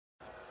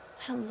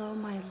Hello,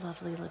 my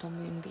lovely little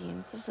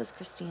moonbeams. This is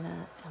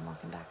Christina, and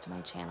welcome back to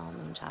my channel,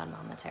 Moonchild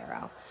Mama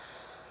Tarot.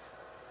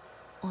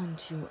 On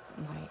to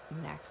my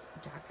next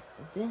deck.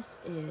 This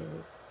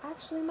is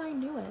actually my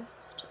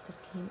newest.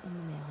 This came in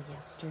the mail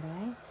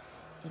yesterday.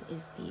 It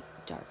is the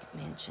Dark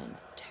Mansion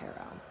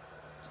Tarot.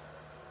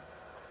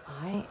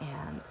 I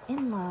am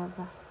in love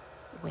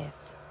with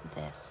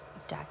this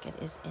deck. It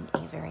is in a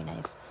very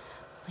nice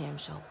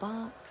clamshell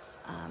box.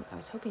 I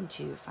was hoping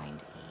to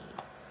find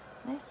a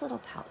nice little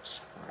pouch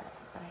for it,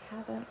 but I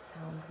haven't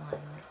found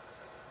one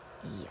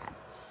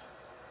yet.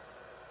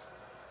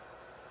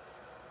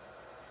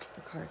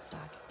 The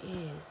cardstock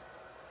is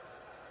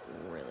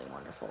really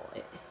wonderful.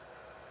 I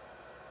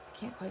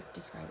can't quite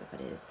describe it,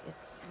 but it's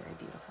very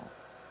beautiful.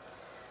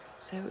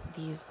 So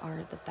these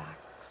are the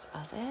backs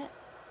of it.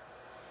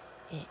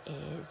 It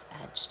is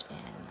edged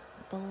in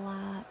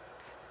black.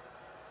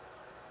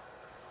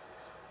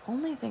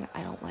 Only thing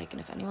I don't like, and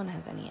if anyone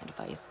has any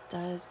advice,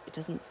 it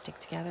doesn't stick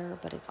together,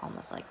 but it's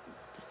almost like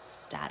the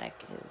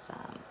static is,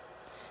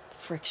 the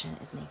friction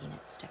is making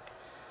it stick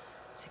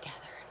together.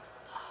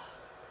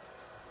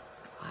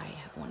 I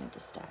have wanted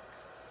this deck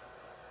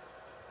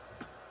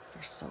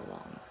for so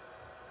long.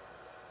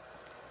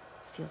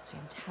 It feels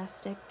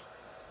fantastic.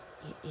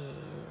 It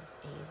is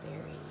a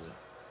very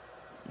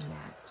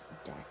matte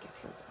deck. It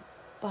feels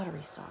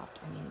buttery soft.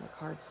 I mean, the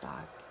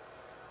cardstock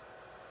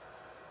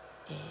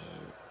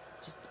is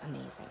just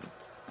amazing.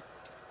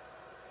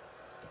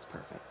 It's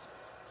perfect.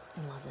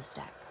 I love this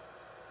deck.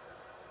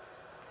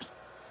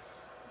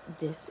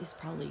 This is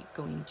probably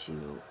going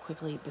to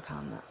quickly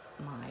become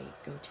my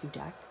go-to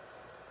deck.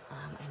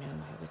 I know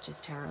my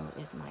Witch's Tarot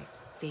is my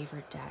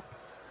favorite deck,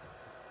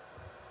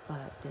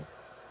 but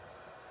this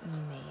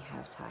may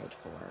have tied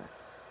for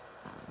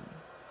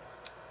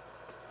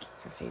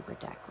favorite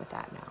deck with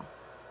that now.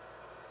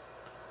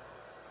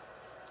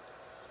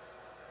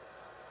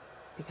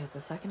 Because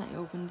the second I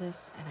opened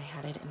this and I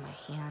had it in my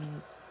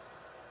hands,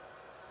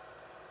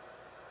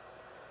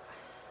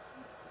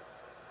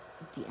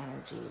 the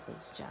energy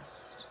was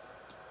just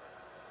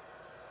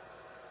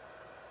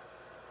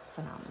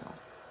phenomenal.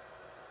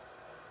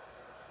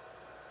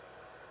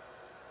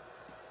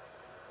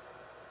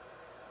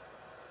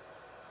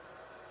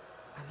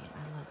 I mean,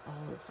 I love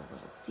all of the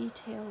little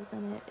details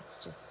in it. It's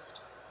just...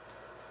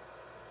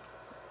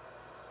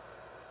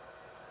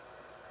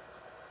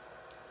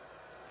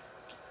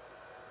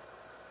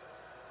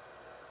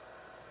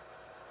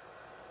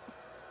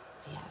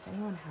 yeah, if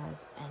anyone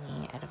has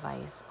any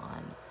advice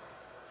on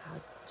how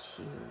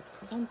to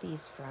prevent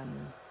these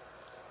from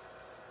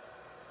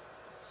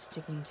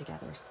sticking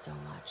together so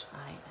much,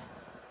 I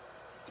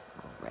am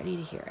ready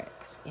to hear it,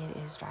 because it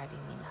is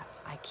driving me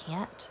nuts. I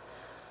can't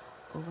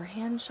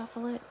overhand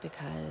shuffle it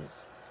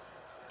because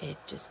it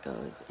just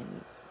goes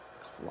in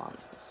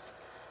clumps.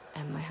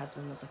 And my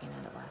husband was looking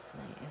at it last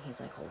night, and he's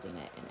like holding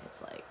it, and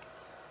it's like,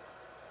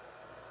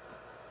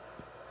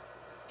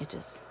 it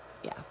just,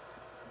 yeah.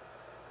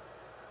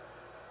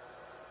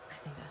 I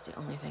think that's the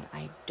only thing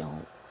I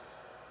don't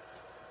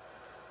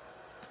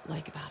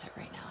like about it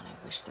right now, and I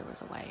wish there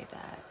was a way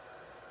that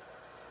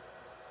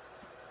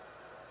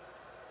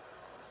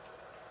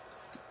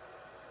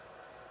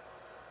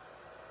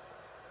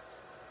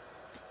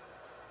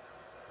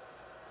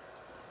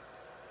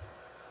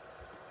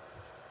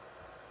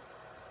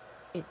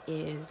it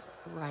is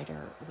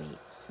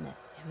Rider-Waite-Smith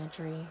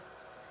imagery.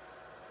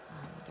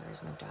 There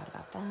is no doubt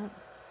about that.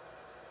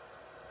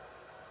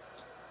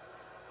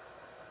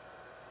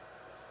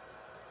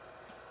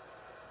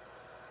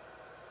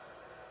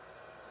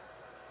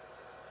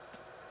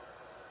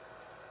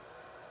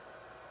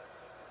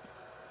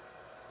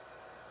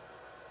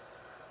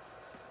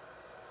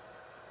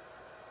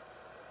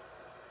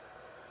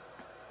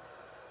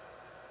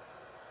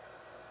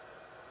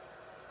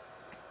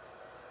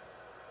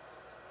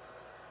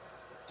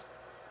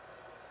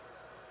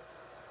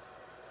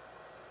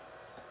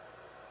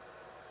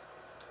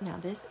 Now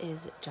this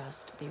is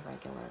just the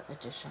regular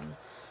edition.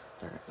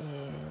 There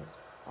is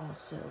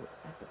also,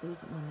 I believe,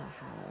 one that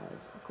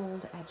has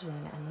gold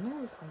edging, and then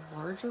there is a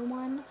larger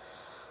one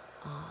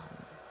that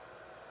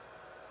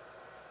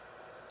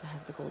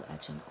has the gold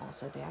edging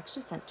also. They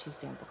actually sent 2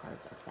 sample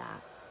cards of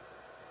that.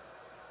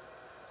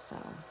 So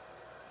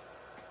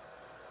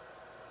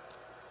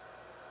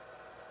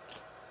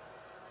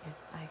if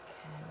I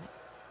can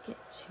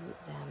get to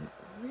them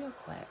real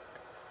quick.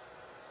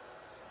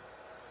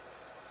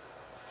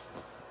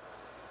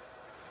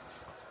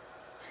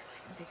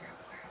 Figure out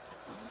where I put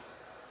them.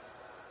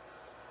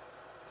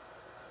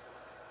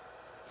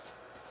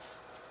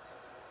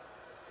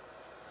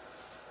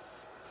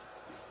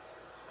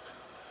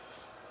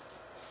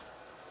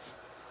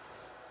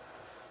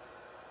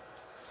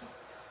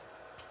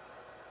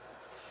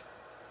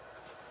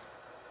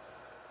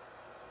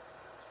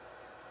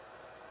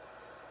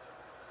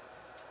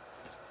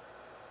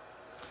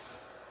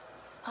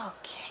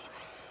 Okay.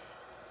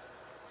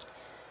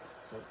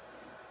 So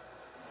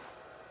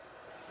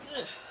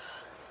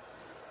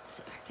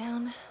sit back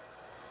down.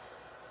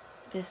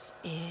 This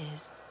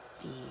is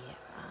the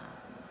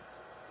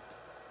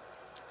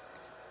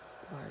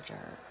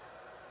larger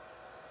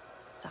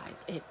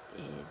size. It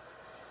is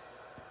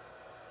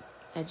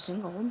edged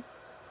in gold.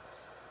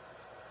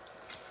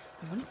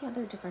 And one of the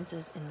other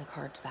differences in the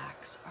card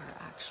backs are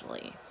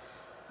actually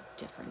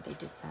different. They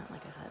did send,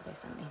 like I said, they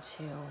sent me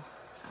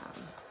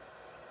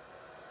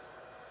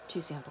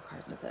two sample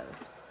cards of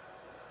those.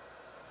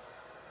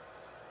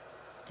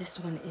 This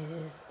one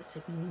is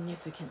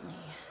significantly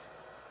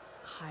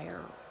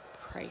higher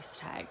price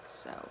tag,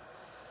 so,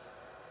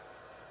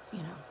 you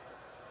know,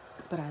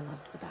 but I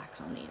loved the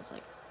backs on these,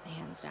 like,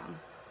 hands down.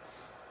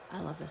 I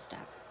love this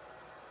deck.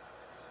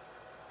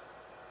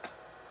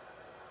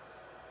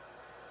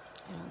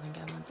 I don't think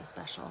I want the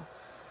special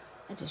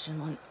edition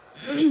one,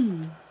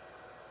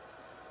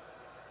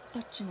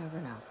 but you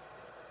never know.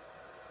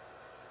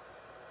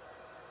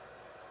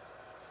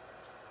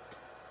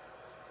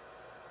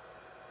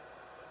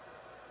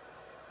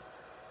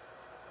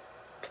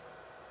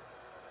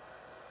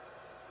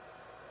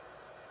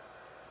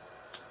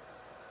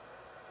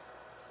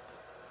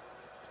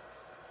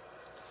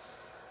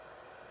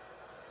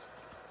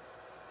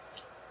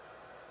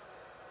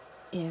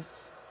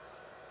 If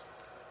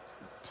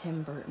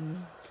Tim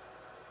Burton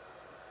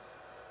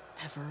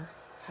ever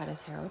had a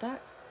tarot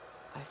deck,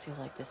 I feel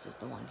like this is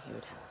the one he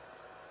would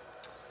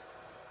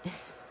have.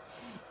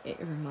 It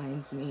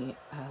reminds me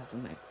of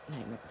my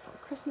Nightmare Before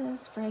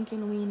Christmas,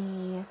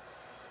 Frankenweenie,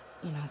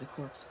 you know, The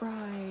Corpse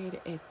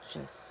Bride. It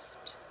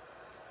just...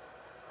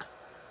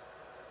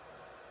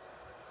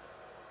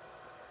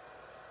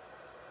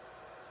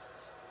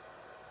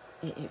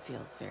 It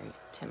feels very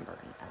Tim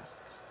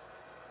Burton-esque.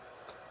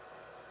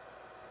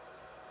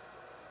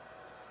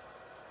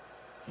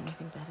 And I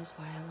think that is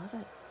why I love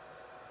it.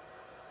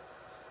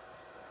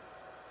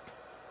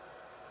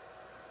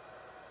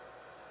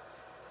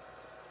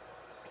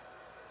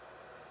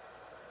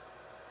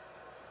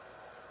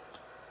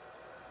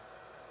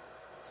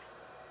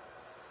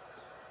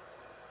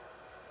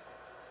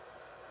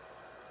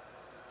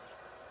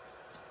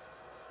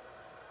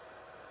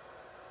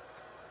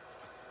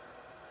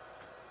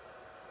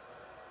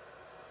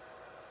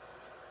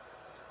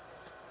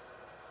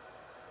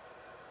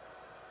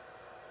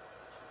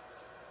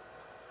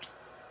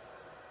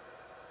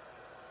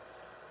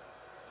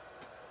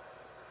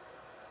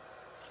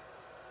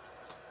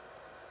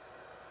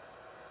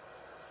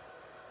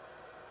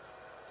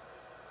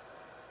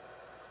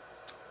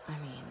 I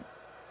mean,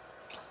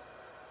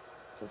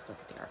 just look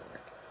at the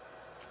artwork.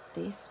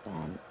 They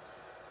spent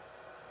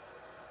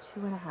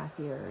 2.5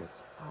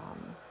 years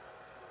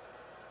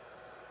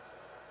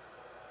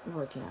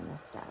working on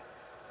this deck.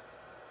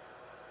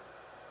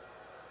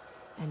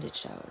 And it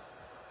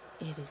shows.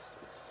 It is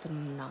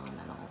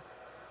phenomenal.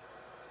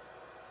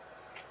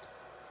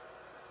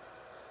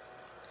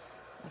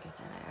 Like I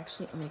said, I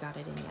actually only got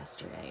it in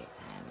yesterday,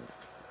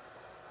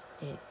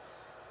 and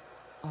it's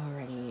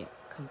already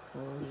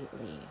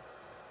completely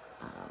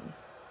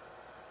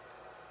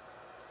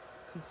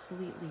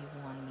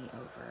won me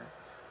over.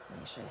 Let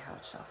me show you how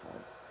it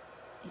shuffles.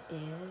 It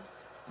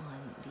is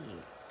on the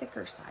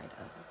thicker side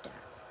of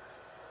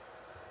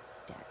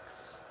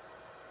decks,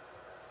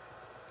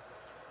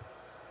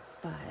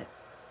 but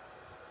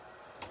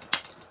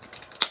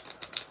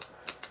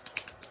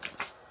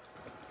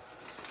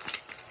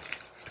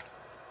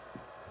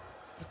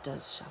it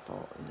does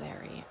shuffle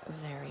very,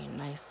 very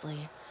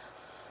nicely.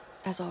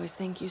 As always,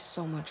 thank you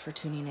so much for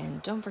tuning in.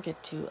 Don't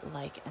forget to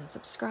like and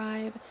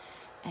subscribe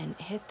and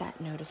hit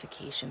that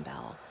notification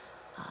bell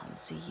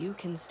so you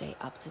can stay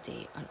up to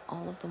date on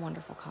all of the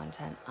wonderful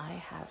content I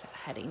have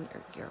heading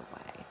your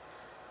way.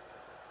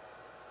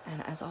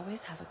 And as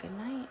always, have a good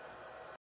night.